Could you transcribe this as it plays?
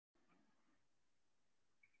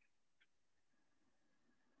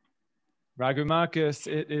Raghu Markus,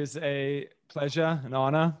 it is a pleasure, an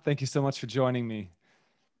honor. Thank you so much for joining me.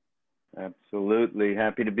 Absolutely.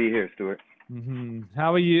 Happy to be here, Stuart.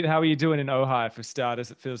 How are you doing in Ohio for starters?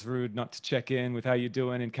 It feels rude not to check in with how you're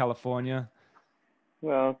doing in California.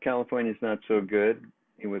 Well, California's not so good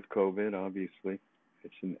with COVID, obviously.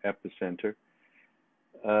 It's an epicenter.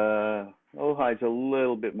 Ohio's a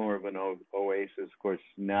little bit more of an oasis. Of course,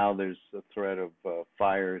 now there's a threat of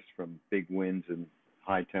fires from big winds and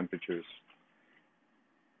high temperatures.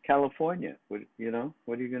 California, what are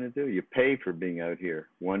you going to do? You pay for being out here,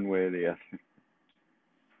 one way or the other.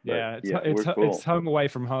 Yeah, it's home away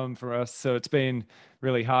from home for us. So it's been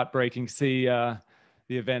really heartbreaking to see the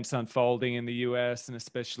events unfolding in the US and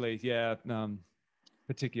especially,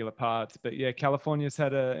 particular parts. But yeah, California's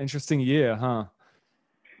had an interesting year, huh?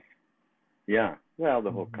 Yeah, well,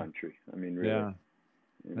 the whole country. I mean, really. Yeah,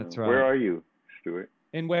 that's right. Where are you, Stuart?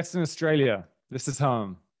 In Western Australia. This is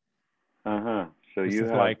home. So you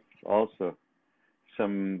have also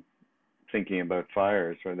some thinking about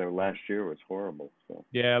fires, right? Last year was horrible. So.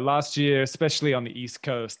 Yeah, last year, especially on the East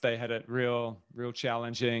Coast, they had it real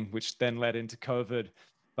challenging, which then led into COVID.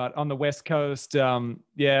 But on the West Coast,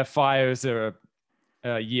 fires are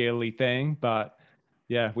a yearly thing. But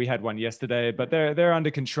yeah, we had one yesterday, but they're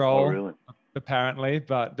under control. Oh, really? Apparently.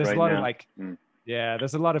 But there's right a lot now? of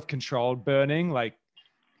there's a lot of controlled burning, like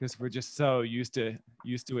because we're just so used to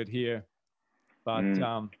it here. But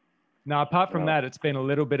now, apart from that, it's been a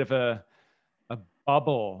little bit of a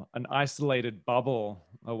bubble, an isolated bubble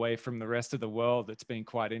away from the rest of the world. It's been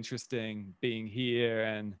quite interesting being here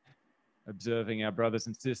and observing our brothers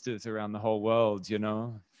and sisters around the whole world,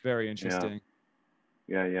 very interesting.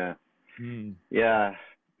 Yeah.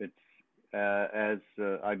 It's as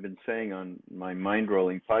I've been saying on my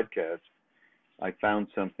mind-rolling podcast, I found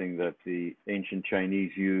something that the ancient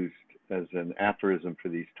Chinese used as an aphorism for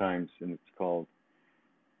these times, and it's called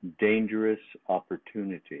dangerous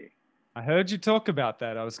opportunity. I heard you talk about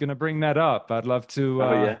that. I was going to bring that up. I'd love to.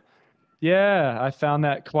 Oh, yeah? Yeah, I found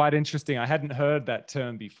that quite interesting. I hadn't heard that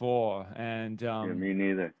term before. And me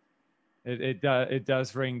neither. It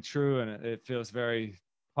does ring true, and it feels very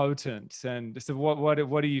potent. And so what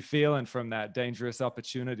are you feeling from that dangerous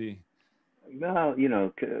opportunity? Well,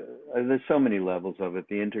 there's so many levels of it.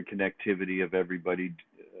 The interconnectivity of everybody,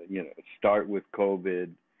 start with COVID,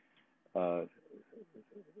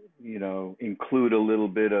 include a little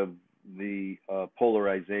bit of the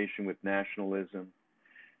polarization with nationalism,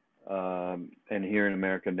 and here in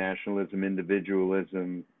America, nationalism,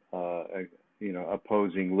 individualism,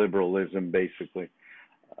 opposing liberalism, basically.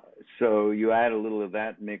 So you add a little of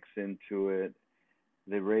that mix into it,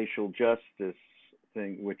 the racial justice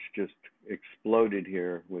thing, which just exploded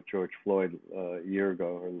here with George Floyd a year ago,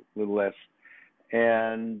 or a little less.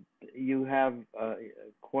 And you have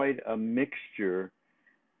quite a mixture.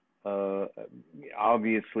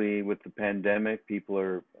 Obviously, with the pandemic, people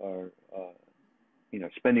are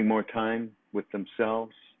spending more time with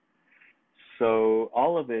themselves. So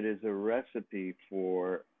all of it is a recipe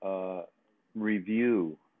for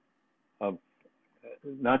review of,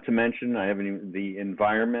 not to mention, the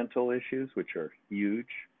environmental issues, which are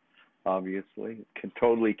huge, obviously,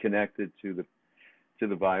 totally connected to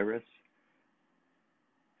the virus.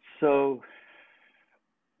 So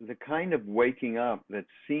the kind of waking up that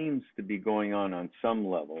seems to be going on some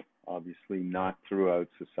level, obviously not throughout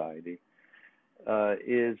society,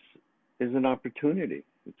 is an opportunity.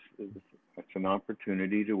 It's an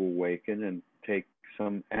opportunity to awaken and take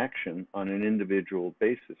some action on an individual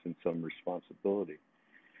basis and some responsibility.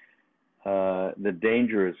 The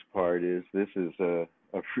dangerous part is this is a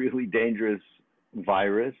really dangerous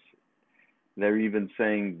virus. They're even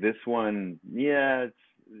saying this one,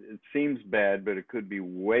 it seems bad, but it could be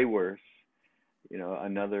way worse.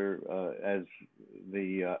 Another, as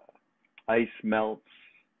the ice melts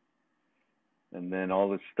and then all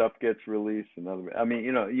this stuff gets released.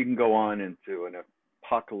 You can go on into an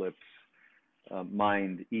apocalypse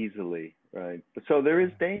mind easily, right? So there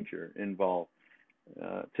is danger involved.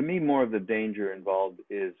 To me, more of the danger involved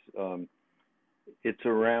is it's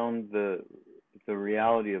around the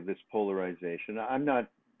reality of this polarization. I'm not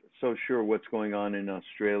so sure what's going on in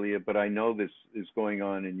Australia, but I know this is going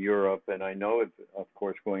on in Europe, and I know it's, of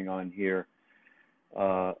course, going on here.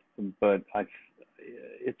 But I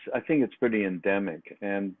think it's pretty endemic,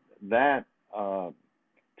 and that, to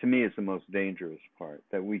me, is the most dangerous part,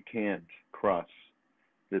 that we can't cross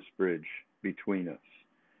this bridge between us.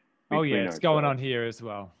 It's going on here as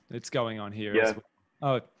well. It's going on here as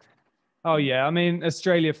well. Oh yeah. I mean,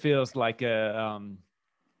 Australia feels like a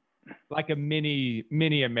mini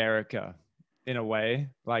America in a way.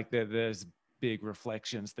 Like there's big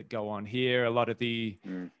reflections that go on here. A lot of the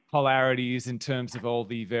polarities in terms of all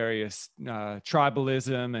the various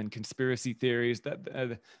tribalism and conspiracy theories,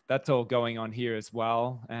 that's all going on here as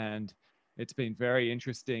well. And it's been very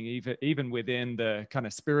interesting, even within the kind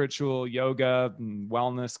of spiritual yoga and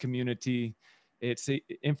wellness community. It's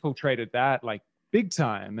infiltrated that like big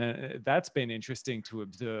time. That's been interesting to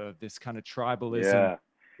observe, this kind of tribalism,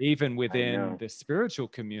 even within the spiritual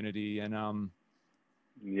community. And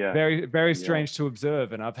very, very strange to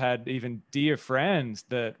observe. And I've had even dear friends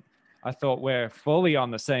that I thought were fully on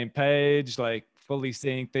the same page, like fully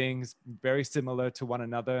seeing things very similar to one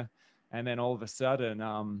another. And then all of a sudden,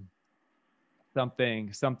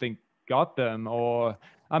 something got them. Or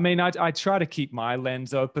I mean, I try to keep my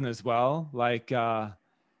lens open as well, like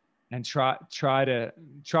and try to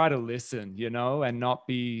listen, you know, and not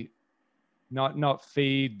feed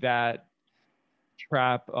that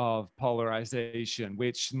trap of polarization,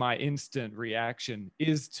 which my instant reaction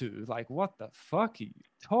is to, like, what the fuck are you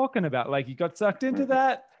talking about? Like, you got sucked into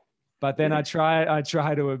that. But then I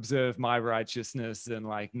try to observe my righteousness and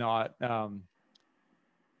like not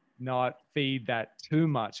feed that too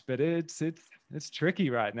much. But it's tricky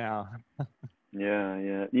right now.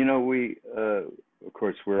 Yeah. You know, we of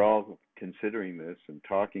course we're all considering this and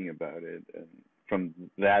talking about it, and from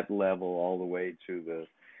that level all the way to the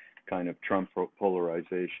kind of Trump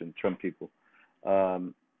polarization, Trump people.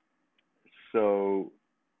 So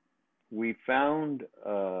we found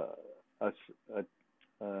a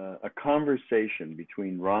conversation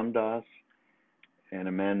between Ram Dass and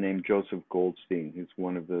a man named Joseph Goldstein, who's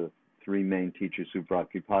one of the three main teachers who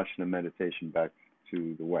brought Vipassana meditation back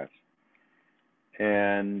to the West.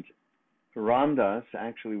 And Ram Dass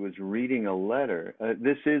actually was reading a letter.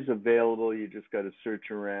 This is available. You just got to search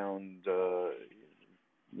around the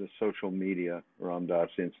social media, Ram Dass,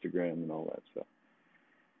 Instagram, and all that stuff.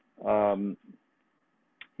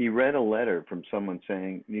 He read a letter from someone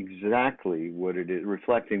saying exactly what it is,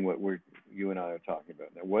 reflecting what you and I are talking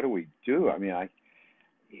about. Now, what do we do? I mean, I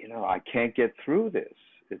can't get through this.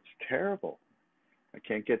 It's terrible. I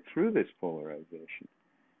can't get through this polarization.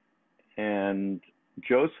 And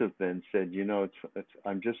Joseph then said, you know,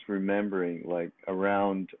 I'm just remembering, like,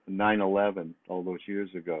 around 9/11, all those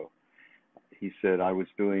years ago, he said, I was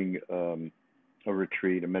doing a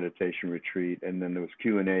retreat, a meditation retreat, and then there was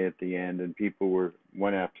Q&A at the end, and people were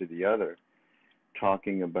one after the other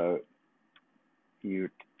talking about,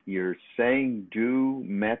 you're saying do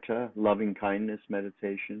metta, loving kindness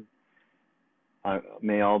meditation,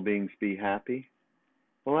 may all beings be happy.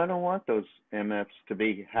 Well, I don't want those MFs to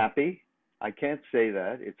be happy. I can't say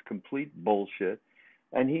that. It's complete bullshit.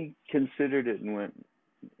 And he considered it and went,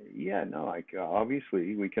 yeah, no,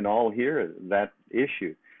 obviously we can all hear that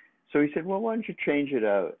issue. So he said, well, why don't you change it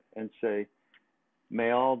out and say,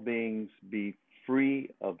 may all beings be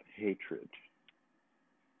free of hatred.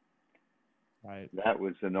 Right. That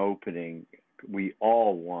was an opening. We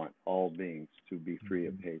all want all beings to be free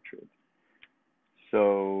of hatred.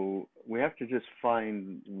 So we have to just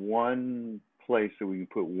find one place that we can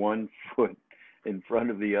put one foot in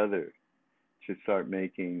front of the other to start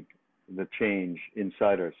making the change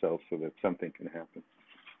inside ourselves so that something can happen.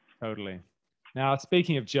 Totally. Now,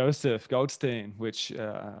 speaking of Joseph Goldstein, which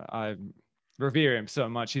I revere him so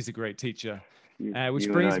much, he's a great teacher. Which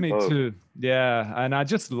brings me to, and I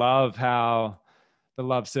just love how the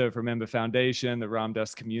Love, Serve, Remember Foundation, the Ram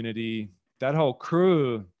Dass community, that whole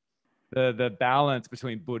crew, the balance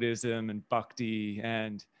between Buddhism and Bhakti,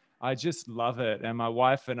 and I just love it. And my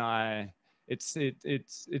wife and I, it's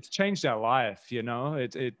changed our life, you know.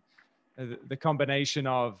 The combination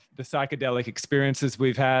of the psychedelic experiences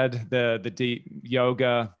we've had, the deep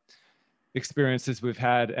yoga experiences we've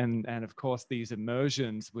had, and of course these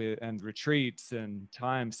immersions and retreats and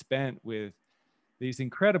time spent with these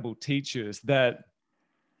incredible teachers that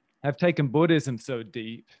have taken Buddhism so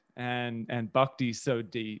deep and Bhakti so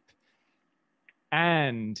deep.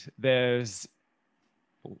 And there's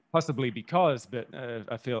possibly because, but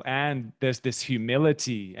I feel, and there's this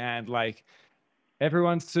humility, and like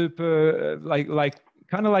everyone's super like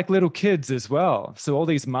kind of like little kids as well. So all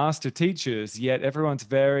these master teachers, yet everyone's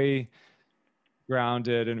very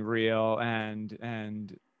grounded and real,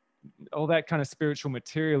 and all that kind of spiritual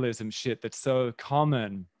materialism shit that's so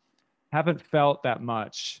common. Haven't felt that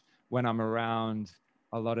much when I'm around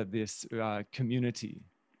a lot of this community.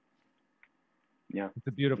 Yeah, it's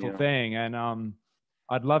a beautiful thing, and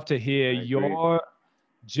I'd love to hear your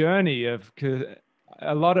journey of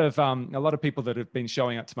a lot of people that have been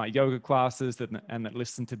showing up to my yoga classes and that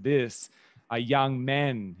listen to this are young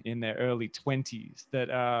men in their early 20s that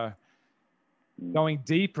are going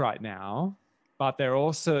deep right now, but they're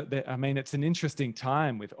also, I mean, it's an interesting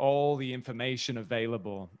time with all the information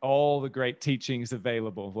available, all the great teachings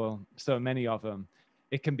available. Well, so many of them.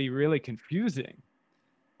 It can be really confusing.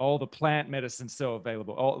 All the plant medicine so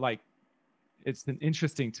available. All like, it's an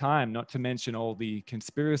interesting time, not to mention all the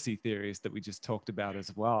conspiracy theories that we just talked about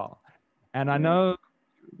as well. And I know,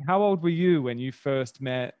 how old were you when you first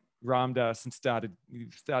met Ram Dass and started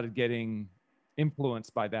getting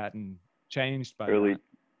influenced by that and changed by that?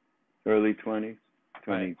 Early 20s,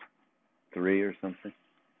 23 right. or something.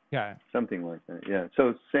 Yeah. Something like that. Yeah.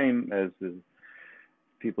 So same as the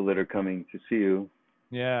people that are coming to see you.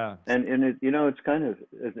 Yeah. And it, you know, it's kind of,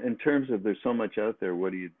 in terms of there's so much out there,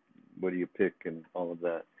 what do you pick and all of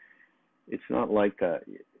that? It's not like that.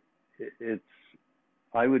 It's,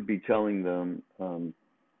 I would be telling them,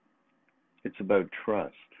 it's about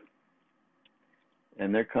trust.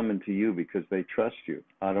 And they're coming to you because they trust you.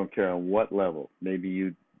 I don't care on what level. Maybe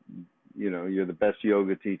you know, you're the best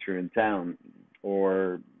yoga teacher in town,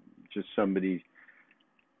 or just somebody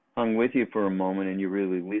hung with you for a moment and you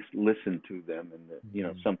really listened to them, and you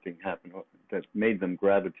know, something happened that made them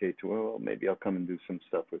gravitate to, well, maybe I'll come and do some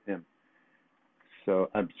stuff with him. So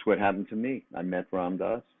that's what happened to me. I met Ram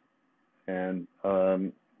Dass, and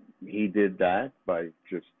he did that by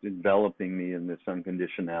just enveloping me in this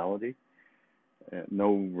unconditionality.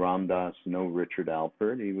 No Ram Dass, no Richard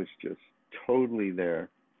Alpert. He was just totally there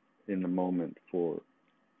in the moment for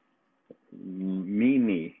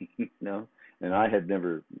me, you know, and I had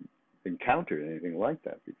never encountered anything like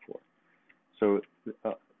that before. So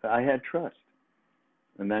I had trust,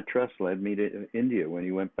 and that trust led me to India when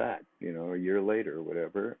he went back, you know, a year later or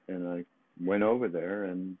whatever, and I went over there,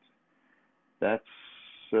 and that's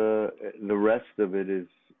the rest of it is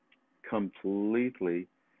completely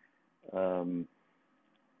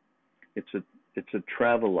it's a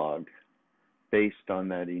travelogue based on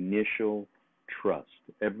that initial trust.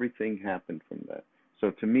 Everything happened from that. So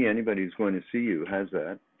to me, anybody who's going to see you has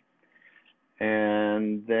that.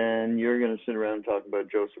 And then you're going to sit around and talk about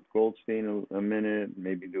Joseph Goldstein a minute,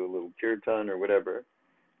 maybe do a little kirtan or whatever.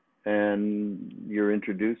 And you're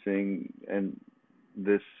introducing and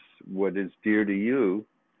this, what is dear to you,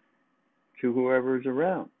 to whoever's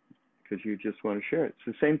around, because you just want to share it.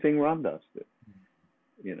 It's the same thing Ram Dass did,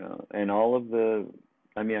 you know, and all of the,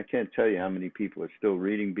 I mean, I can't tell you how many people are still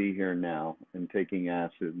reading Be Here Now and taking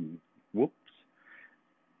acid and whoops,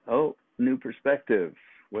 oh, new perspective,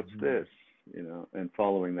 what's this, you know, and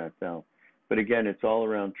following that down. But again, it's all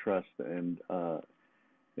around trust. And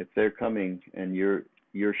if they're coming and you're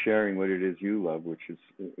sharing what it is you love, which is,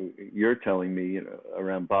 you're telling me, you know,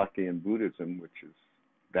 around Bhakti and Buddhism, which is,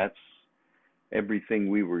 that's everything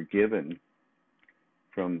we were given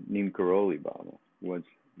from Neem Karoli Baba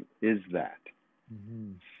is that.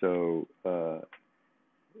 So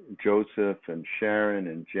Joseph and Sharon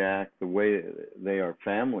and Jack, the way they are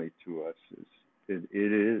family to us it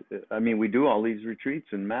is. I mean, we do all these retreats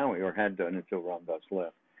in Maui, or had done until Ram Dass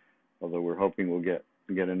left. Although we're hoping we'll get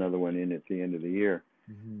another one in at the end of the year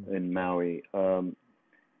in Maui.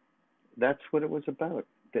 That's what it was about.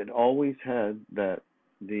 That always had that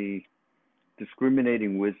the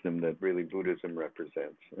discriminating wisdom that really Buddhism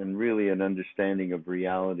represents, and really an understanding of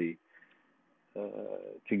reality.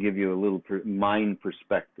 To give you a little mind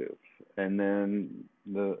perspective, and then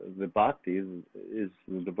the bhakti is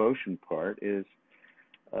the devotion part is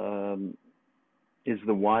the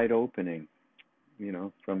wide opening, you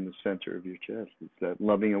know, from the center of your chest. It's that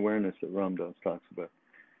loving awareness that Ram Dass talks about,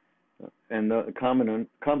 and the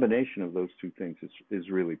combination of those two things is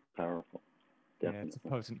really powerful. Definitely. Yeah, it's a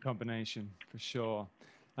potent combination for sure.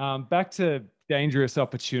 Back to dangerous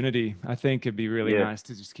opportunity. I think it'd be really nice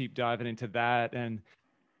to just keep diving into that, and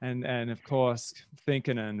of course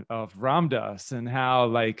thinking of Ram Dass and how,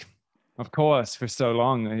 like, of course, for so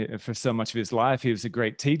long, for so much of his life, he was a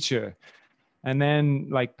great teacher, and then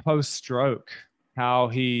like post-stroke, how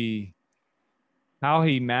he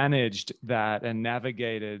managed that and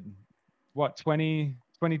navigated what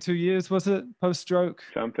 22 years was it post-stroke?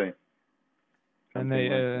 Something. And they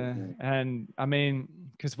and I mean,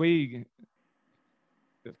 because we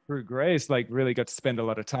through grace like really got to spend a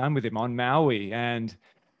lot of time with him on Maui, and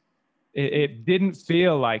it didn't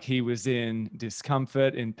feel like he was in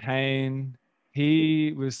discomfort, in pain.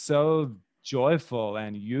 He was so joyful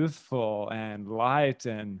and youthful and light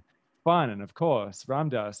and fun, and of course Ram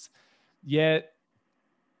Dass. Yet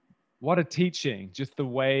what a teaching, just the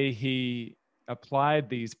way he applied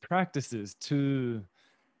these practices to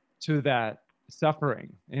that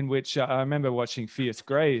suffering, in which I remember watching Fierce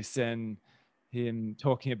Grace and him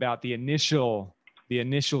talking about the initial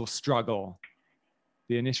struggle,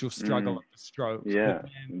 the initial struggle of the strokes. Yeah,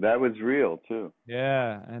 that was real too.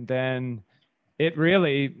 Yeah, and then it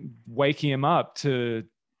really waking him up to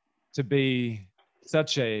be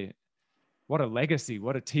such a, what a legacy,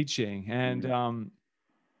 what a teaching. And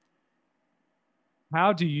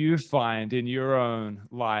how do you find in your own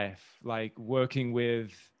life, like working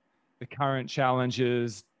with the current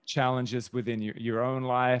challenges within your own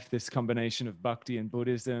life, this combination of bhakti and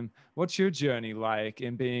Buddhism? What's your journey like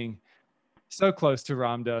in being so close to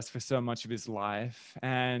Ram Dass for so much of his life,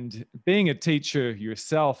 and being a teacher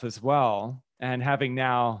yourself as well, and having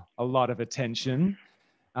now a lot of attention?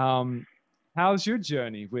 How's your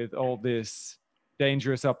journey with all this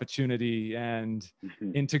dangerous opportunity and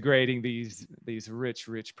integrating these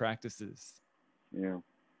rich practices? Yeah,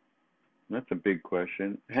 that's a big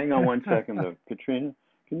question. Hang on one second though. Katrina,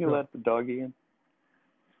 can you let the doggy in?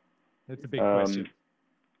 That's a big question.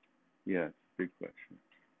 Yeah, big question.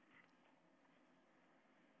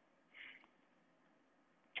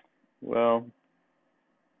 Well,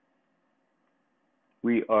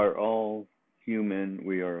 we are all human.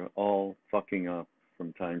 We are all fucking up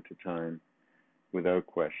from time to time, without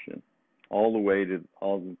question. All the way to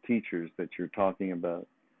all the teachers that you're talking about,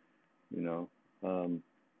 you know.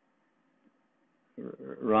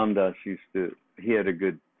 Ram Dass he had a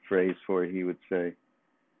good phrase for it. He would say,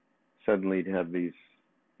 suddenly he'd have these,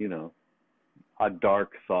 you know, a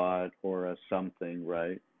dark thought or a something,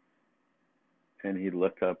 right? And he'd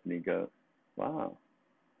look up and he'd go, wow,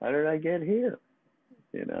 how did I get here?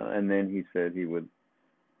 You know, and then he said he would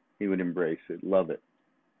embrace it, love it,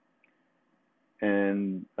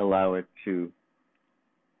 and allow it to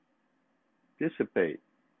dissipate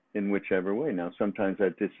in whichever way. Now, sometimes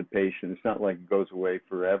that dissipation, it's not like it goes away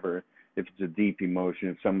forever. If it's a deep emotion,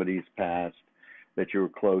 if somebody's passed that you were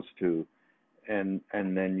close to, and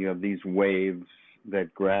then you have these waves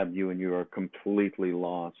that grab you and you are completely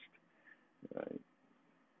lost. Right.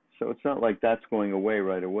 So it's not like that's going away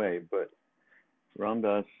right away, but Ram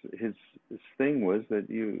Dass, his thing was that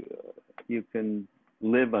you can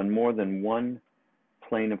live on more than one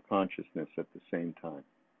plane of consciousness at the same time.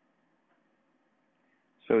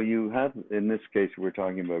 So you have, in this case, we're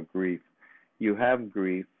talking about grief. You have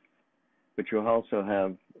grief, but you also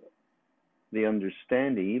have the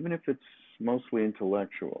understanding, even if it's mostly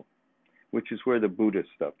intellectual, which is where the Buddhist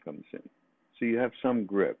stuff comes in. So you have some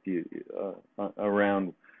grip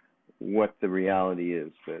around what the reality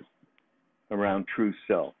is, that around true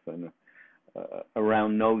self and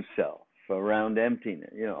around no self, around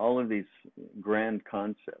emptiness, you know, all of these grand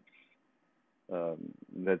concepts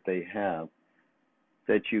that they have,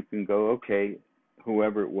 that you can go, okay,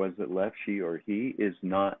 whoever it was that left, she or he,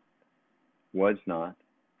 was not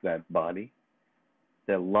that body.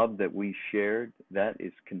 The love that we shared, that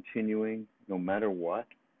is continuing no matter what.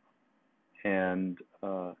 And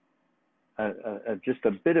just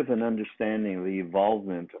a bit of an understanding of the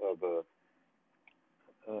evolvement of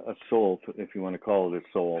a soul, if you want to call it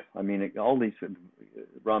a soul. I mean, all these,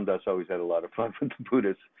 Ram Dass always had a lot of fun with the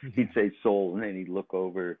Buddhists. He'd say soul, and then he'd look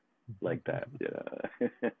over like that.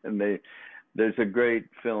 Yeah. And there's a great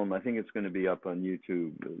film, I think it's going to be up on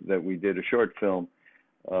YouTube, that we did, a short film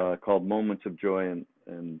called Moments of Joy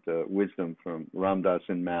and Wisdom from Ram Dass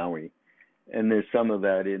in Maui. And there's some of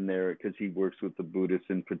that in there because he works with the Buddhists,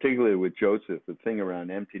 and particularly with Joseph, the thing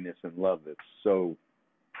around emptiness and love that's so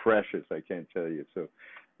precious, I can't tell you. So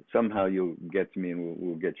somehow you'll get to me and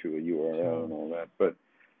we'll get you a URL and all that. But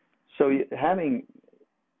so having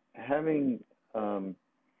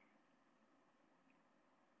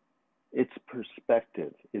it's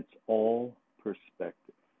perspective. It's all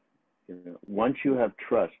perspective. You know, once you have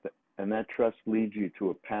trust, and that trust leads you to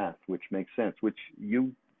a path which makes sense, which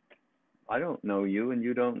I don't know you and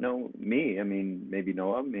you don't know me. I mean, maybe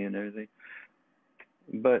know of me and everything,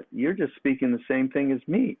 but you're just speaking the same thing as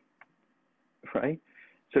me, right?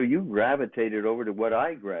 So you gravitated over to what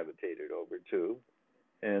I gravitated over to,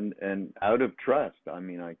 and out of trust. I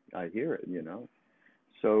mean, I hear it, you know.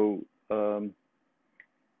 So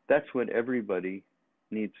that's what everybody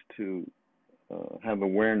needs to have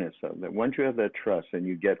awareness of, that once you have that trust and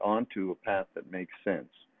you get onto a path that makes sense,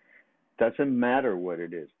 doesn't matter what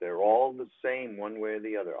it is. They're all the same one way or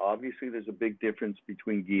the other. Obviously, there's a big difference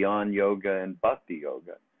between Gyan Yoga and Bhakti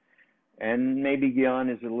Yoga. And maybe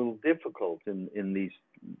Gyan is a little difficult in these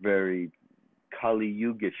very Kali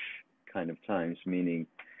Yugish kind of times, meaning,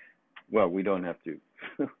 well, we don't have to.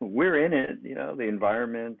 We're in it, you know, the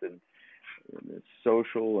environment and it's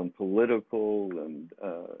social and political, and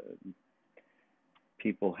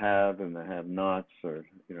people have and the have-nots, or,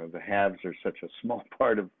 you know, the haves are such a small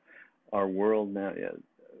part of our world now. Yeah,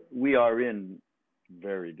 we are in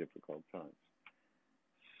very difficult times.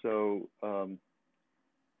 so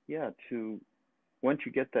yeah, once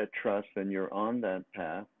you get that trust and you're on that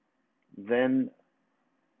path, then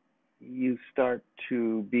you start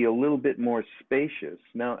to be a little bit more spacious.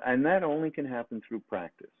 Now, and that only can happen through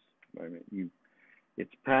practice. I mean,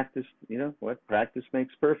 it's practice, you know what? Practice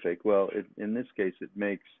makes perfect. Well, in this case, it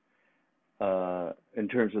makes, in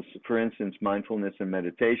terms of, for instance, mindfulness and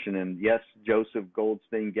meditation. And yes, Joseph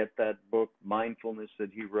Goldstein, get that book, Mindfulness,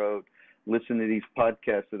 that he wrote. Listen to these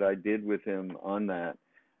podcasts that I did with him on that,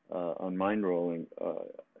 on mind rolling,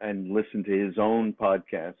 and listen to his own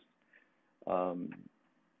podcast.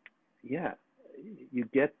 Yeah, you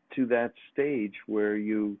get to that stage where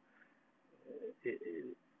you're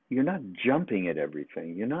not jumping at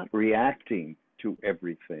everything. You're not reacting to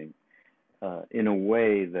everything in a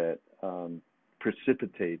way that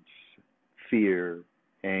precipitates fear,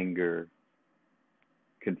 anger,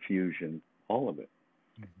 confusion, all of it.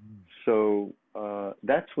 Mm-hmm. So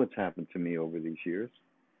that's what's happened to me over these years,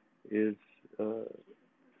 is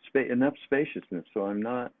enough spaciousness. So I'm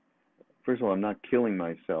not, first of all, I'm not killing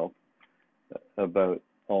myself about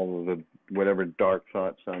all of the whatever dark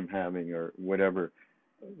thoughts I'm having or whatever.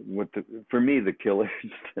 For me, the killer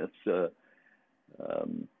is this,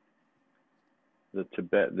 the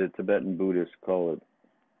Tibetan Buddhists call it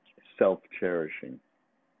self-cherishing,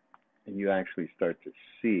 and you actually start to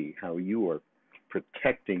see how you are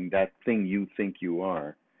protecting that thing you think you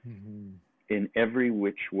are, mm-hmm. in every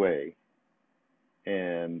which way,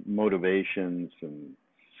 and motivations and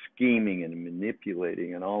scheming and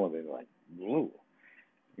manipulating and all of it, like, whoa.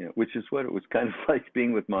 You know, which is what it was kind of like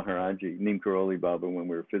being with Maharaji, Neem Karoli Baba, when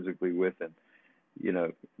we were physically with him. You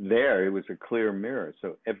know, there it was a clear mirror.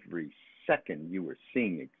 So every second you were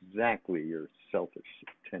seeing exactly your selfish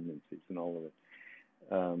tendencies and all of it.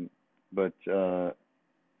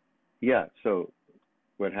 Yeah, so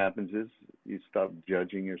what happens is you stop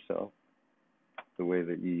judging yourself the way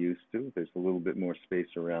that you used to. There's a little bit more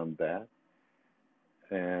space around that.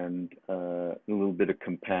 And a little bit of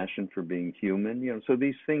compassion for being human, you know. So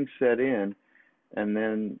these things set in, and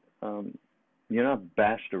then you're not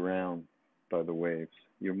bashed around by the waves.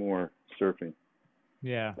 You're more surfing.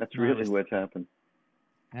 Yeah, that's really what's happened.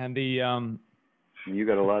 And you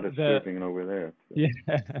got a lot of surfing over there. So. Yeah,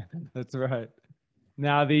 that's right.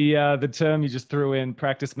 Now the term you just threw in,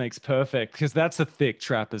 practice makes perfect, because that's a thick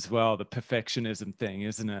trap as well. The perfectionism thing,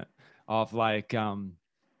 isn't it? Of like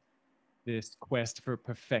this quest for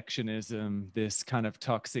perfectionism, this kind of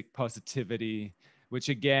toxic positivity, which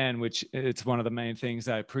it's one of the main things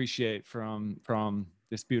I appreciate from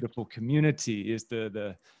this beautiful community, is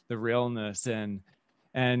the realness and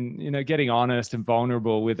you know, getting honest and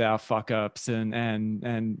vulnerable with our fuck ups,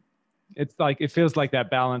 and it's like, it feels like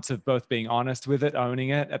that balance of both being honest with it, owning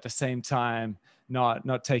it, at the same time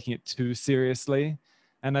not taking it too seriously.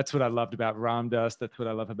 And that's what I loved about Ramdas. That's what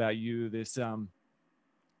I love about you. This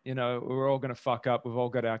you know, we're all going to fuck up. We've all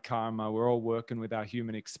got our karma. We're all working with our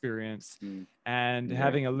human experience, and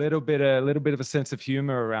having a little bit of a sense of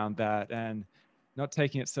humor around that, and not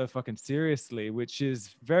taking it so fucking seriously, which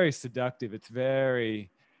is very seductive. It's a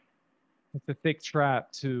thick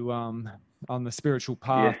trap to on the spiritual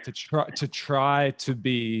path, to try to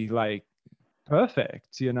be like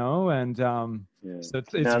perfect, you know, and so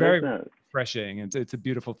it's very refreshing. It's a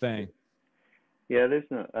beautiful thing. Yeah,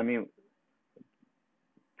 I mean,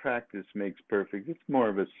 practice makes perfect. It's more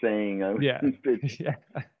of a saying.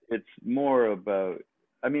 It's more about,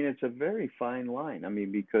 I mean, it's a very fine line. I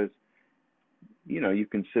mean, because, you know, you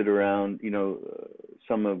can sit around, you know,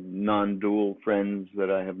 some of non-dual friends that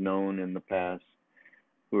I have known in the past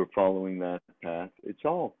who are following that path. It's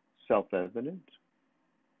all self-evident.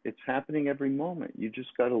 It's happening every moment. You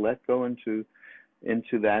just got to let go into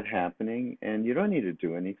that happening, and you don't need to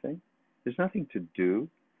do anything. There's nothing to do.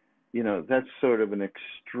 You know, that's sort of an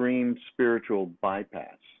extreme spiritual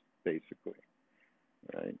bypass, basically,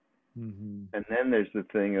 right? Mm-hmm. And then there's the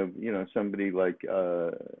thing of, you know, somebody like,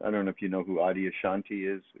 I don't know if you know who Adi Ashanti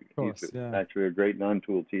is. He's actually a great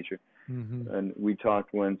non-dual teacher. Mm-hmm. And we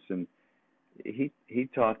talked once, and he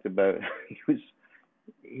talked about, he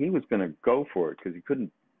was going to go for it because he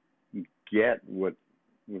couldn't get what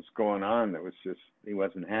was going on. That was just, he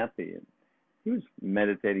wasn't happy. And he was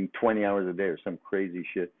meditating 20 hours a day or some crazy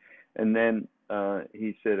shit. And then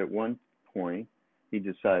he said at one point, he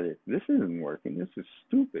decided, this isn't working. This is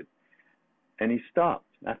stupid. And he stopped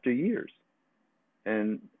after years.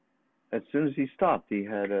 And as soon as he stopped, he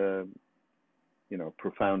had a, you know,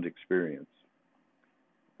 profound experience,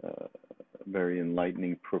 a very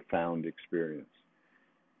enlightening, profound experience.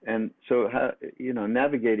 And so, how, you know,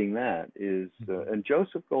 navigating that is, and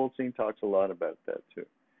Joseph Goldstein talks a lot about that too.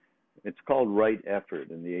 It's called right effort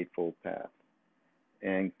in the Eightfold Path.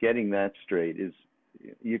 And getting that straight is,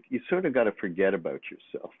 you sort of got to forget about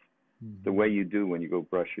yourself the way you do when you go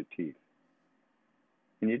brush your teeth.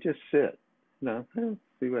 And you just sit,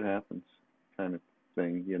 see what happens kind of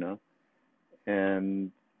thing,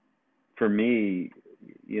 And for me,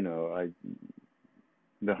 the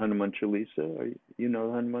Hanuman Chalisa, the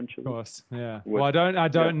Hanuman Chalisa? Of course, yeah. Well, I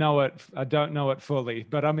don't know it. I don't know it fully,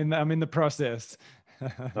 but I'm in the process.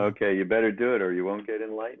 Okay, you better do it or you won't get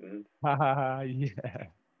enlightened. Yeah.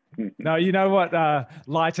 No, you know what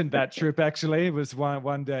lightened that trip actually was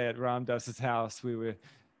one day at Ram Dass's house. We were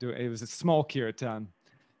doing, it was a small kirtan,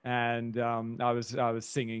 and I was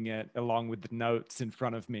singing it along with the notes in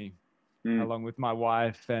front of me, along with my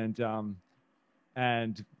wife, and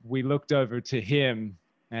we looked over to him,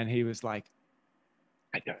 and he was like,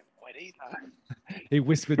 "I don't know it either." He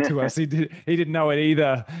whispered to us. He didn't know it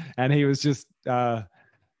either, and he was just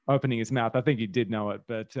opening his mouth. I think he did know it,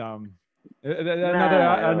 but I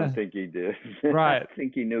don't think he did. Right. I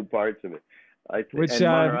think he knew parts of it. Which and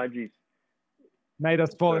Maharaji's made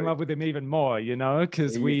us fall in love with him even more,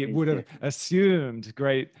 because we would have assumed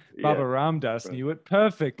great Baba Ram Dass knew it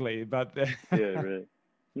perfectly, but right.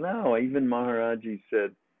 No, even Maharaji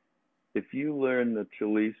said, if you learn the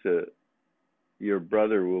Chalisa, your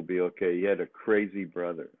brother will be okay. He had a crazy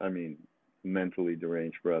brother. I mean, mentally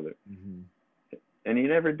deranged brother. And he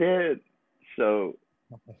never did. So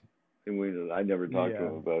I never talked to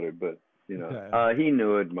him about it, but he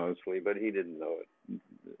knew it mostly, but he didn't know it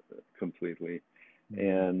completely.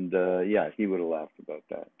 And he would have laughed about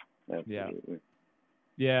that. Absolutely.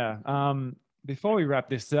 Yeah. Before we wrap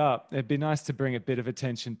this up, it'd be nice to bring a bit of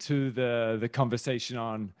attention to the conversation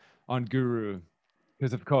on Guru,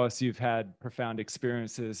 because of course you've had profound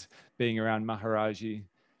experiences being around Maharaji,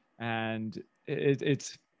 and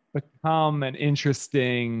it's become an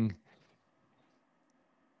interesting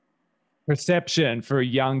perception for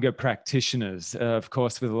younger practitioners, of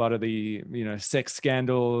course, with a lot of the sex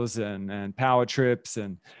scandals and power trips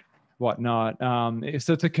and whatnot.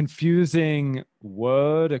 So it's a confusing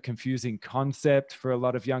word, a confusing concept for a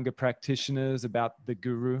lot of younger practitioners about the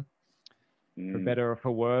guru, for better or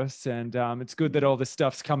for worse. And it's good that all this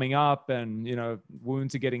stuff's coming up, and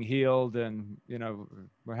wounds are getting healed, and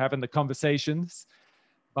we're having the conversations.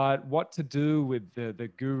 But what to do with the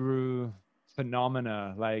guru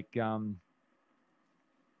phenomena? Like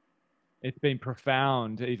it's been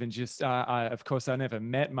profound. Even just of course I never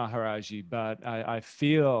met Maharaji, but I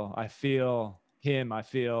feel him, I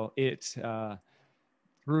feel it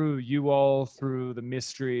through you all, through the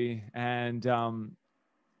mystery, and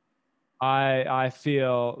I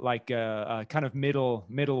feel like a kind of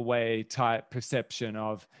middle way type perception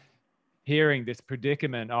of hearing this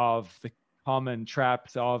predicament of the common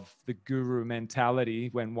traps of the guru mentality,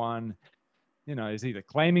 when one is either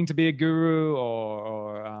claiming to be a guru,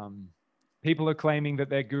 or people are claiming that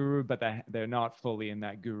they're guru, but they're not fully in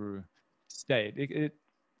that guru state.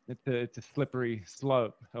 It's a slippery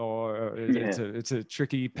slope, or it's a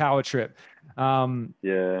tricky power trip.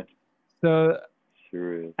 So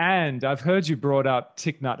sure is. And I've heard you brought up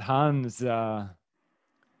Thich Nhat Hanh's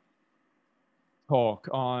talk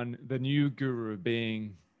on the new guru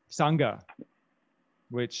being Sangha,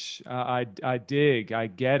 which I dig, I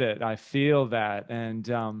get it, I feel that. And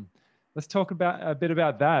let's talk a bit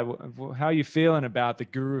about that. How are you feeling about the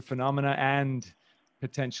guru phenomena and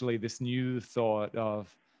potentially this new thought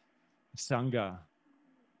of Sangha?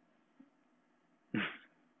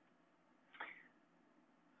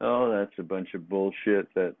 Oh, that's a bunch of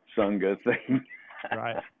bullshit, that Sangha thing.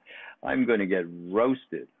 Right. I'm going to get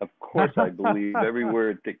roasted. Of course I believe every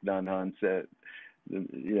word Thich Nhat Hanh said.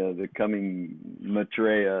 The coming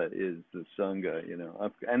Maitreya is the Sangha,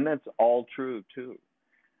 and that's all true too.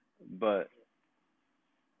 But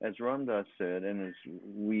as Ram Dass said, and as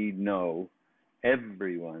we know,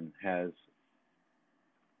 everyone has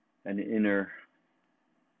an inner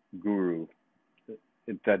guru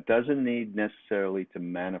that doesn't need necessarily to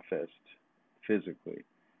manifest physically.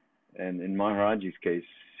 And in Maharaji's case,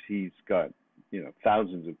 he's got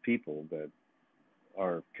thousands of people that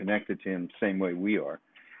are connected to him the same way we are,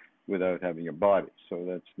 without having a body. So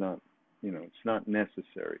that's not, it's not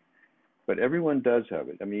necessary. But everyone does have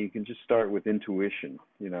it. I mean, you can just start with intuition,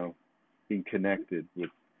 being connected with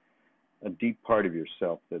a deep part of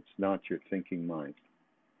yourself that's not your thinking mind.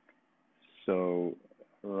 So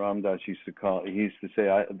Ram Dass used to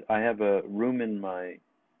say, I have a room in my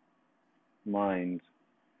mind,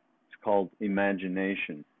 it's called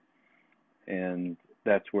imagination, and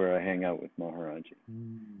that's where I hang out with Maharaji.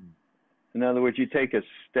 In other words, you take a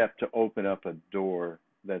step to open up a door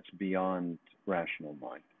that's beyond rational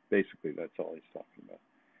mind. Basically, that's all he's talking about.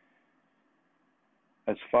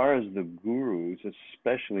 As far as the gurus,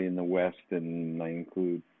 especially in the West, and I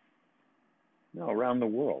include, around the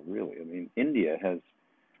world, really. I mean, India has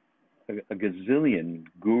a gazillion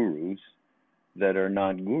gurus that are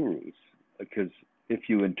not gurus, because if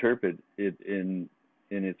you interpret it in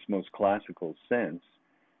its most classical sense,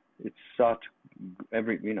 it's such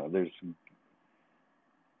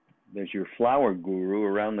there's your flower guru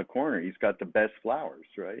around the corner. He's got the best flowers,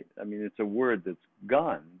 right? I mean, it's a word that's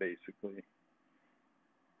gone, basically.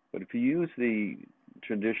 But if you use the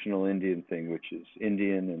traditional Indian thing, which is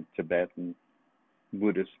Indian and Tibetan,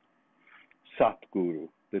 Buddhist, Satguru,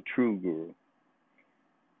 the true guru.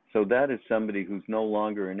 So that is somebody who's no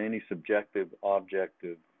longer in any subjective,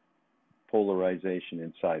 objective polarization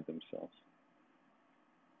inside themselves.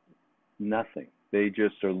 Nothing. They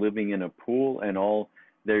just are living in a pool, and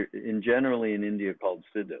they're generally in India called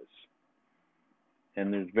siddhas.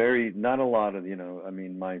 And there's not a lot of,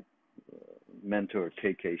 my mentor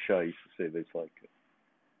KK Shah used to say there's like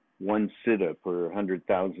one siddha per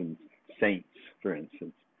 100,000 saints, for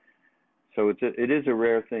instance. So it is a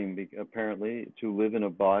rare thing, apparently, to live in a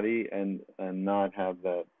body and not have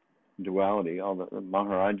that duality. Although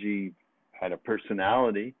Maharaji had a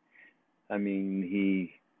personality. I mean,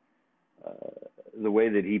 the way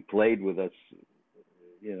that he played with us,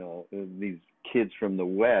 these kids from the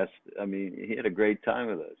West, I mean, he had a great time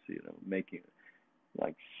with us, making,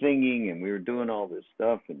 like, singing, and we were doing all this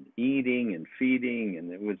stuff and eating and feeding,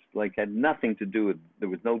 and it was like, had nothing to do with, there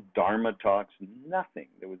was no Dharma talks, nothing.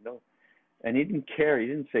 There was no, and he didn't care. He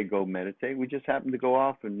didn't say, go meditate. We just happened to go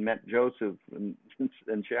off and met Joseph and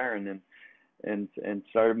Sharon and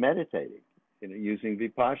started meditating, using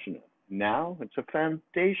Vipassana. Now it's a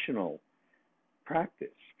foundational practice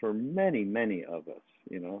for many, many of us.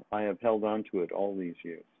 I have held on to it all these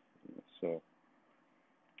years.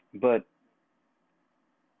 But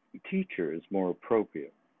teacher is more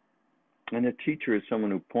appropriate. And a teacher is someone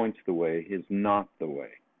who points the way, is not the way.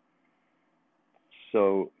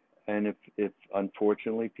 So, and if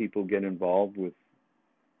unfortunately people get involved with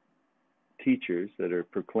teachers that are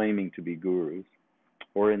proclaiming to be gurus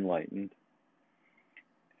or enlightened,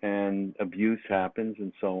 and abuse happens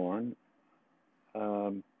and so on,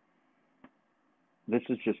 this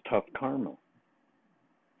is just tough karma.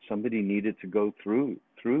 Somebody needed to go through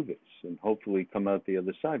this and hopefully come out the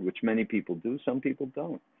other side, which many people do, some people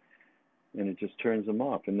don't. And it just turns them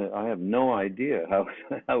off. And I have no idea how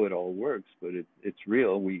it all works, but it's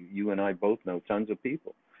real. You and I both know tons of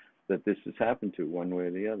people that this has happened to one way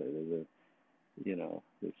or the other. There's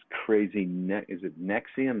this crazy, is it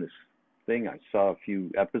Nexium, this thing? I saw a few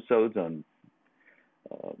episodes on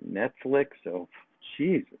Netflix. Oh,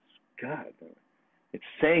 Jesus, God. It's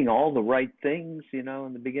saying all the right things, in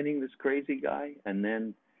the beginning, this crazy guy, and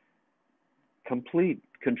then complete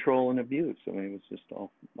control and abuse. I mean, it was just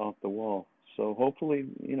off the wall. So hopefully,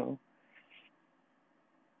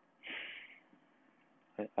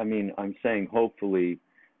 I'm saying hopefully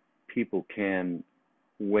people can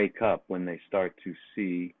wake up when they start to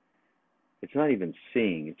see. It's not even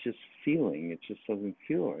seeing, it's just feeling. It just doesn't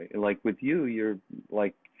feel right. Like with you, you're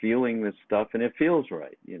like feeling this stuff and it feels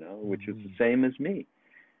right, which is the same as me.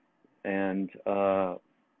 And I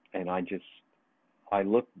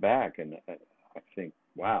look back and I think,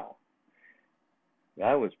 wow,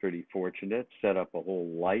 that was pretty fortunate. Set up a whole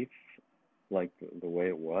life like the way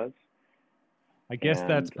it was. I guess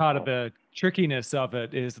that's part of the trickiness of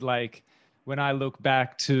it, is like when I look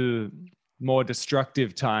back to more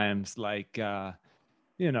destructive times, like,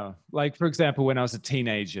 like, for example, when I was a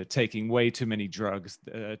teenager, taking way too many drugs,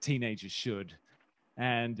 teenagers should.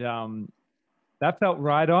 And that felt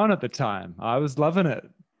right on at the time. I was loving it.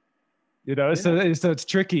 So it's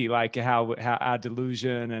tricky, like how our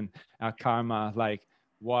delusion and our karma, like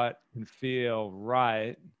what can feel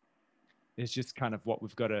right is just kind of what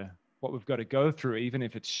we've got to go through, even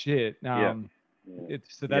if it's shit.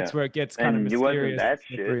 So that's where it gets kind of mysterious. And you wasn't that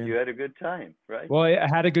shit. You had a good time, right? Well, I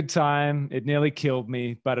had a good time. It nearly killed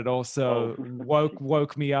me, but it also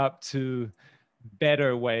woke me up to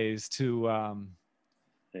better ways to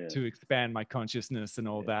expand my consciousness and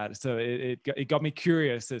all that. So it got me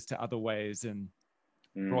curious as to other ways, and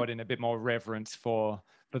brought in a bit more reverence for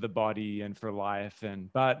the body and for life.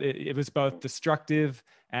 But it was both destructive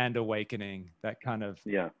and awakening, that kind of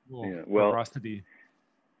ferocity.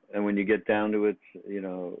 And when you get down to it,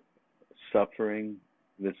 suffering,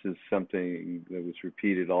 this is something that was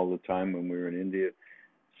repeated all the time when we were in India.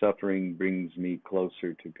 Suffering brings me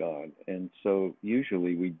closer to God. And so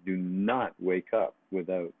usually we do not wake up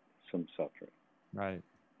without some suffering. Right.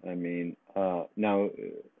 I mean, now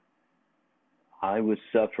I was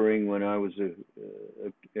suffering when I was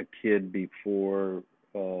a kid before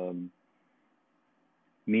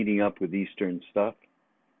meeting up with Eastern stuff,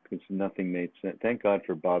 because nothing made sense. Thank God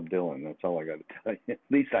for Bob Dylan. That's all I got to tell you. At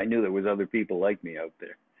least I knew there was other people like me out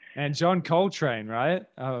there. And John Coltrane, right?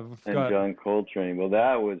 John Coltrane. Well,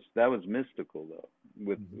 that was mystical though.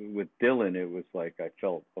 With Dylan, it was like I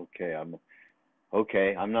felt I'm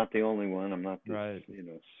not the only one. I'm not this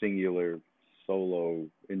singular solo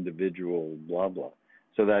individual blah blah.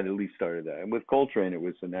 So that at least started that. And with Coltrane, it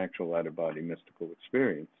was an actual out of body mystical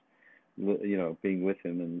experience. Being with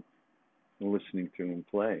him and listening to him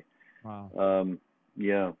play. Wow.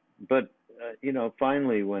 But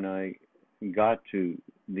finally, when I got to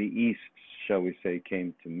the East, shall we say,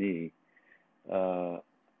 came to me, I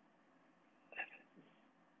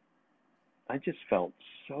just felt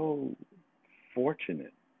so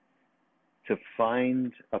fortunate to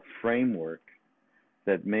find a framework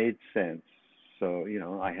that made sense. So,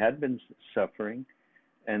 I had been suffering,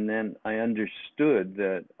 and then I understood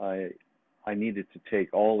that I needed to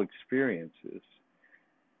take all experiences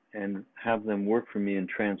and have them work for me in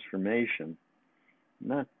transformation,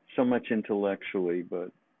 not so much intellectually,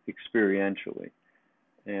 but experientially.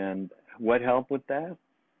 And what helped with that?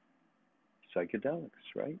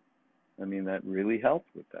 Psychedelics, right? I mean, that really helped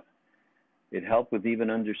with that. It helped with even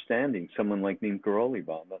understanding someone like Neem Karoli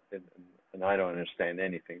Baba, and I don't understand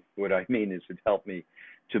anything. What I mean is it helped me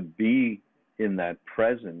to be in that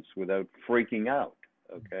presence without freaking out,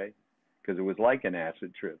 okay? Because it was like an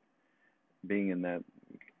acid trip, being in that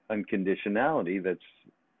unconditionality that's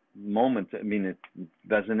moment. I mean, it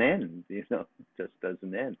doesn't end, it just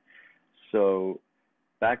doesn't end. So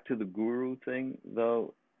back to the guru thing,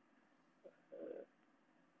 though,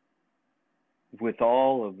 with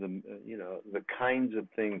all of the, the kinds of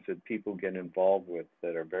things that people get involved with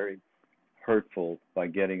that are very hurtful by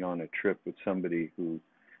getting on a trip with somebody who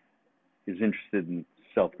is interested in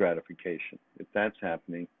self-gratification. If that's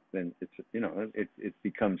happening, then it's, it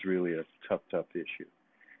becomes really a tough issue.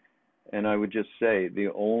 And I would just say the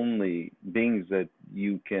only beings that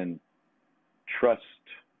you can trust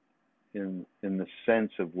in the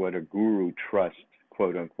sense of what a guru trust,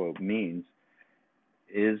 quote unquote, means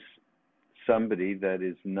is somebody that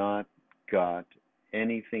is not got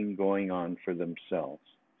anything going on for themselves.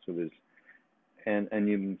 So there's, and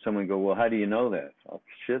someone go, well, how do you know that? Oh,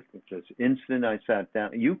 shit, this instant I sat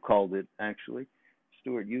down, you called it actually,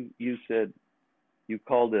 Stuart, you said, you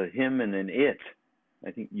called a him and an it. I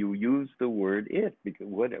think you used the word it, because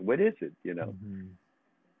what is it, Mm-hmm.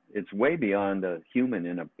 It's way beyond a human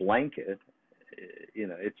in a blanket.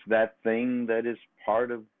 It's that thing that is part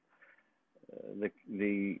of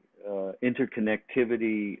the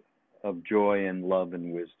interconnectivity of joy and love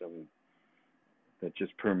and wisdom that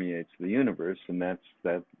just permeates the universe, and that's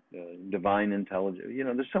that divine intelligence.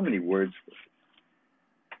 There's so many words for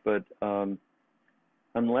it. But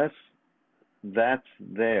unless that's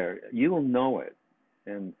there, you'll know it,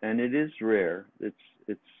 and it is rare. It's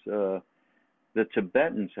the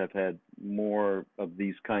Tibetans have had more of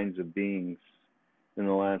these kinds of beings in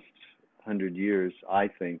the last 100 years, I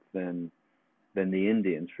think, than the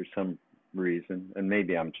Indians for some reason. And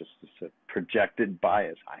maybe I'm just a projected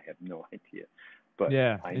bias. I have no idea. But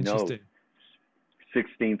yeah, I know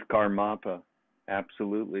 16th Karmapa,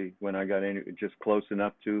 absolutely. When I got just close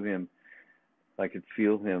enough to him, I could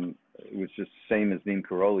feel him. It was just the same as Neem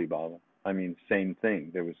Karoli Baba. I mean, same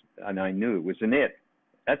thing. And I knew it was an it.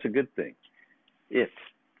 That's a good thing. It's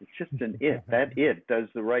just an it. That it does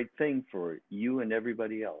the right thing for you and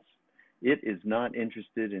everybody else. It is not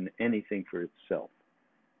interested in anything for itself.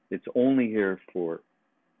 It's only here for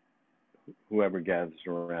whoever gathers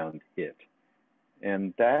around it.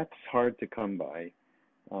 And that's hard to come by.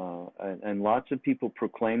 And lots of people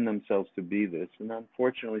proclaim themselves to be this. And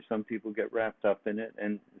unfortunately, some people get wrapped up in it.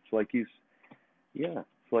 And it's like it's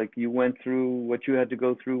like you went through what you had to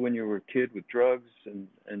go through when you were a kid with drugs, and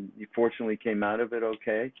you fortunately came out of it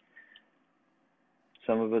okay.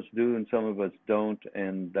 Some of us do and some of us don't,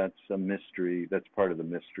 and that's a mystery. That's part of the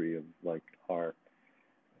mystery of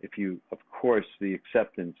of course, the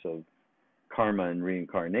acceptance of karma and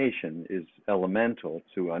reincarnation is elemental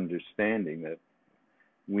to understanding that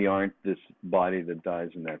we aren't this body that dies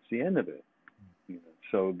and that's the end of it.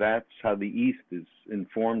 So that's how the East has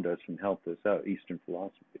informed us and helped us out, Eastern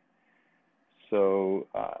philosophy. So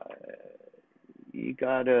you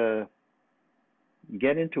gotta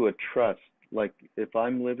get into a trust. Like if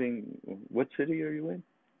I'm living, what city are you in?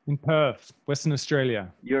 In Perth, Western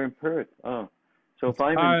Australia. You're in Perth. Oh, so if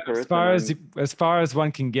I'm in Perth, as far as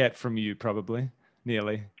one can get from you, probably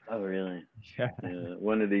nearly. Oh, really? Yeah.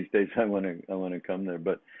 One of these days, I want to come there.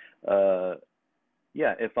 But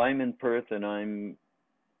yeah, if I'm in Perth and I'm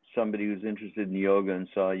somebody who's interested in yoga and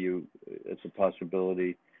saw you as a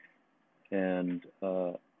possibility, and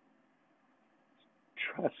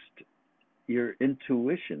trust your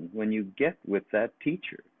intuition when you get with that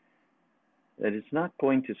teacher, that it's not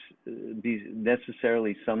going to be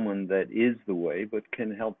necessarily someone that is the way, but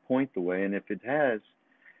can help point the way. And if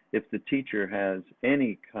the teacher has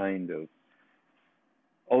any kind of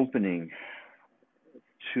opening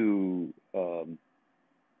to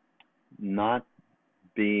not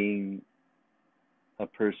being a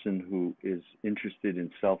person who is interested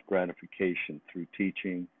in self-gratification through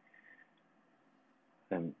teaching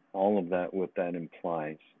and all of that, what that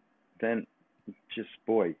implies, then just,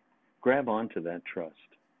 boy, grab onto that trust.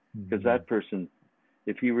 Because that person,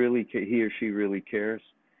 if he or she really cares,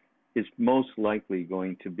 is most likely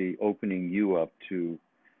going to be opening you up to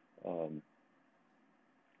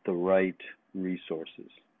the right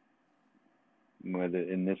resources. Whether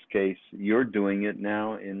in this case you're doing it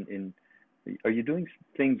now are you doing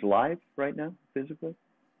things live right now physically?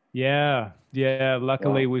 Yeah.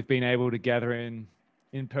 Luckily, Wow. we've been able to gather in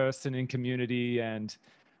person in community, and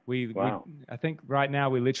we I think right now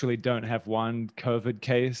we literally don't have one COVID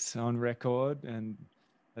case on record, and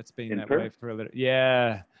that's been that way for a little.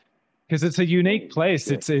 Yeah. Because it's a unique place.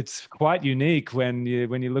 It's quite unique when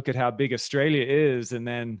you look at how big Australia is, and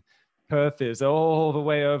then Perth is all the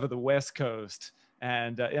way over the west coast.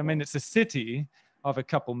 And I mean, it's a city of a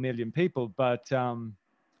couple million people, but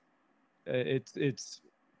it's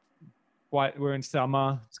quite. We're in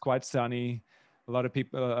summer. It's quite sunny. A lot of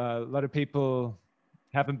people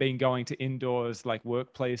haven't been going to indoors like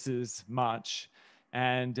workplaces much.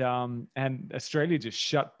 And Australia just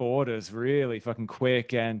shut borders really fucking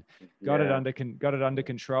quick and got it under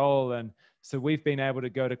control. And so we've been able to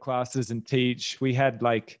go to classes and teach. We had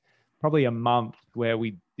like probably a month where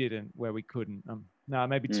we couldn't. No,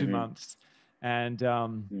 maybe 2 months, and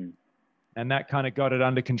that kind of got it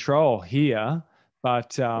under control here.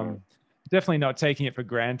 But definitely not taking it for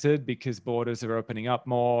granted, because borders are opening up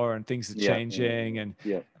more and things are changing, and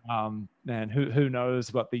who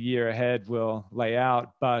knows what the year ahead will lay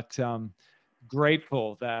out. But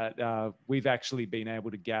grateful that we've actually been able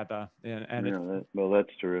to gather. Well,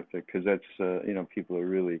 that's terrific, because that's people are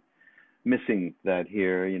really missing that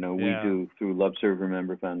here. We do through Love Serve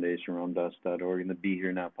Remember Foundation, ramdas.org, and the Be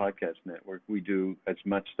Here Now podcast network. We do as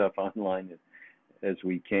much stuff online as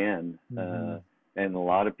we can. And a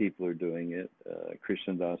lot of people are doing it,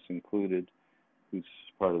 Krishna Das included, who's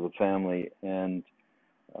part of the family. And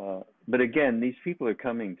but again, these people are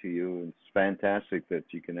coming to you, and it's fantastic that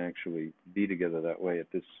you can actually be together that way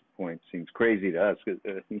at this point. Seems crazy to us,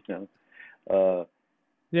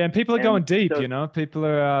 yeah, and people are going deep, people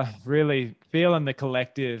are really feeling the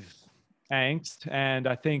collective angst, and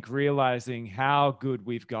I think realizing how good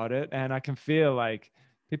we've got it. And I can feel like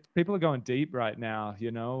people are going deep right now.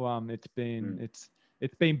 It's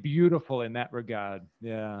been beautiful in that regard.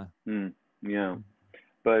 Yeah.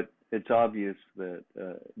 But it's obvious that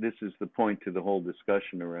this is the point to the whole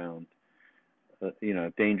discussion around,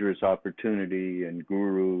 dangerous opportunity and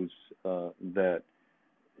gurus, that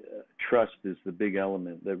trust is the big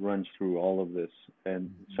element that runs through all of this.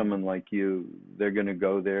 And someone like you, they're going to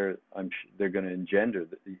go there. They're going to engender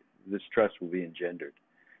this trust will be engendered,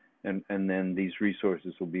 and then these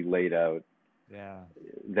resources will be laid out.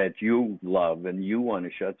 That you love and you want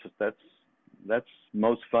to share. That's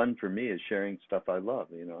most fun for me, is sharing stuff I love.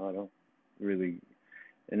 I don't really,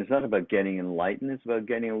 and it's not about getting enlightened. It's about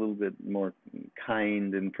getting a little bit more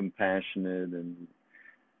kind and compassionate, and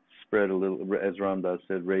spread a little, as Ram Dass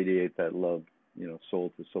said, radiate that love,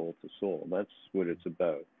 soul to soul to soul. That's what it's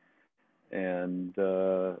about. And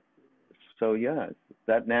so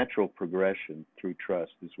that natural progression through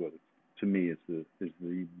trust is what, to me, is the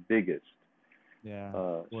biggest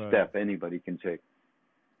step anybody can take.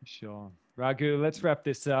 Sure. Raghu, let's wrap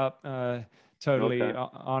this up. Totally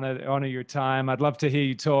honor your time. I'd love to hear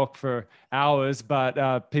you talk for hours,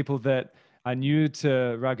 but people that are new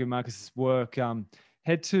to Raghu Markus's work,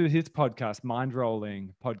 head to his podcast, Mind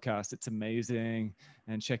Rolling Podcast. It's amazing.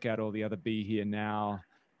 And check out all the other Be Here Now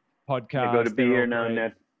podcasts. Go to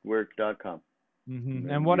BeHereNowNetwork.com.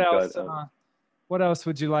 And what else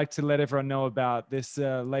would you like to let everyone know about this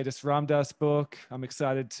latest Ram Dass book? I'm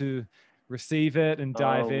excited to receive it and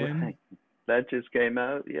dive in. Right. That just came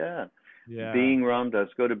out. Yeah. Being Ram Dass.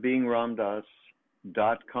 Go to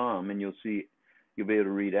BeingRamDass.com, and you'll be able to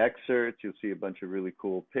read excerpts. You'll see a bunch of really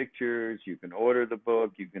cool pictures. You can order the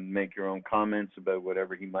book. You can make your own comments about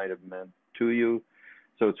whatever he might have meant to you.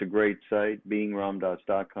 So it's a great site,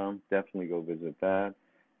 BeingRamDass.com. Definitely go visit that.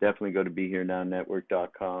 Definitely go to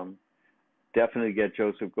BeHereNowNetwork.com. definitely get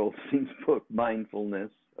Joseph Goldstein's book,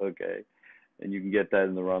 Mindfulness, okay? And you can get that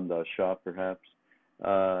in the Ram Dass shop, perhaps.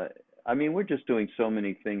 I mean, we're just doing so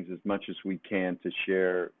many things as much as we can to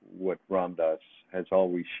share what Ram Dass has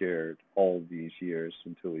always shared all these years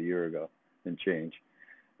until a year ago and change.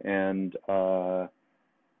 And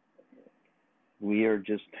we are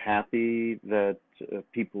just happy that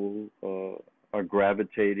people are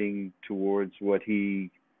gravitating towards what he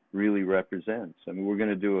really represents. I mean, we're going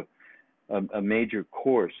to do a major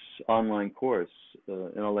course, online course,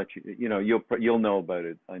 and I'll let you'll know about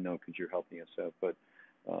it. I know because you're helping us out, but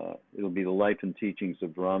it'll be the life and teachings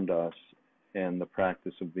of Ram Dass and the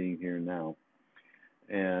practice of being here now.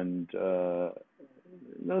 And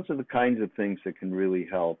those are the kinds of things that can really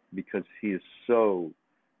help, because he is so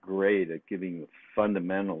great at giving the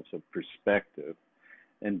fundamentals of perspective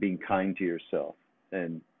and being kind to yourself.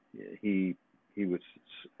 And he was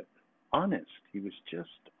honest. He was just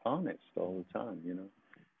honest all the time, you know.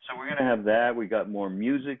 So we're going to have that. We got more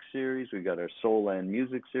music series. We got our Soul Land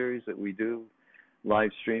music series that we do, live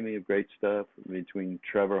streaming of great stuff between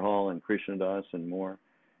Trevor Hall and Krishna Das and more.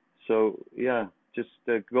 So yeah, just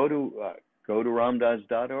go to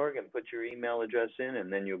ramdass.org and put your email address in,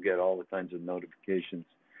 and then you'll get all the kinds of notifications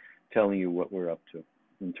telling you what we're up to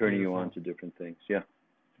and turning you on to different things. Yeah.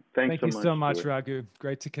 Thank you so much, Raghu.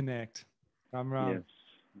 Great to connect. Ram Ram.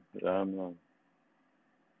 Yes. Ram Ram.